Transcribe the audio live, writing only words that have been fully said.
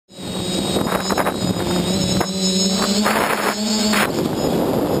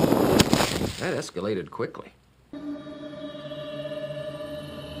escalated quickly.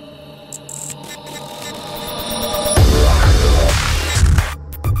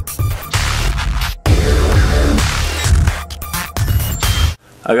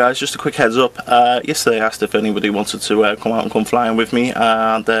 Hi guys, just a quick heads up. Yesterday I asked if anybody wanted to come out and come flying with me,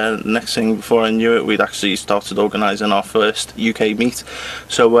 and next thing before I knew it, we'd actually started organising our first UK meet.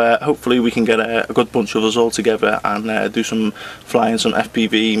 So hopefully we can get a good bunch of us all together and do some flying, some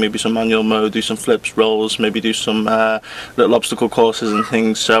FPV, maybe some manual mode, do some flips, rolls, maybe do some little obstacle courses and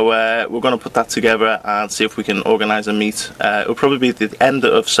things. So we're going to put that together and see if we can organise a meet. It'll probably be at the end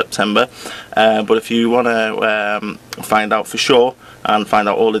of September, but if you want to find out for sure and find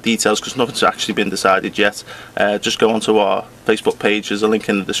out all the details, because nothing's actually been decided yet, just go onto our Facebook page, there's a link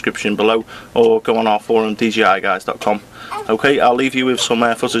in the description below, or go on our forum djiguys.com. Okay, I'll leave you with some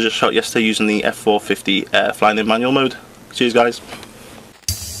footage I shot yesterday using the F450 flying in manual mode. Cheers guys.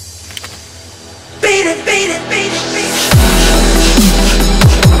 Beat it, beat it, beat it, beat it.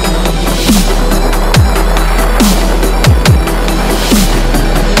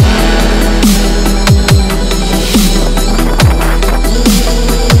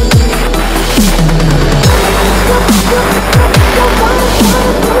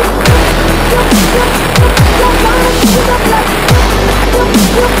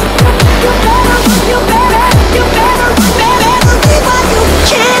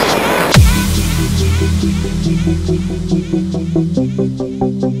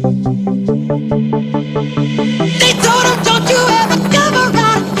 They told him, don't you ever come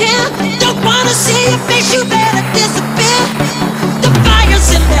around here. Don't wanna see your face, you better disappear. The fire's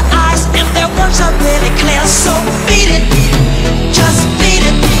in their eyes and their words are really clear. So beat it, just beat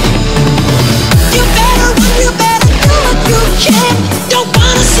it. You better run, you better do what you can. Don't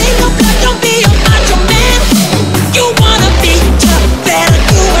wanna see no blood, don't be a macho man. You wanna be tough, better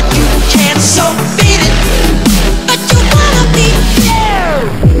do what you can. So beat it, but you wanna be fair.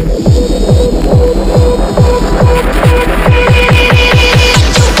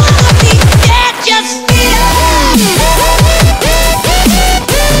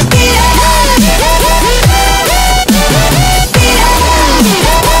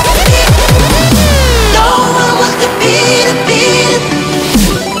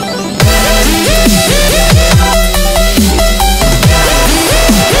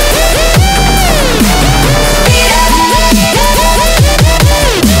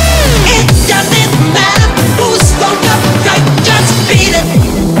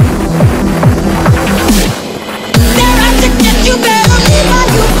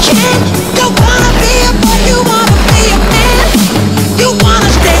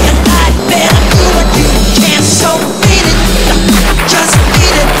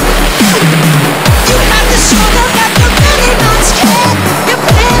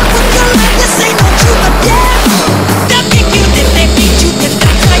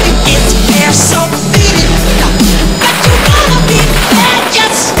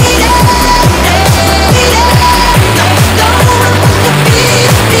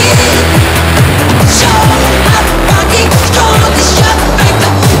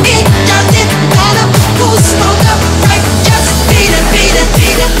 Beat it, beat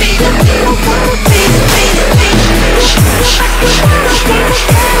it, beat it, beat it.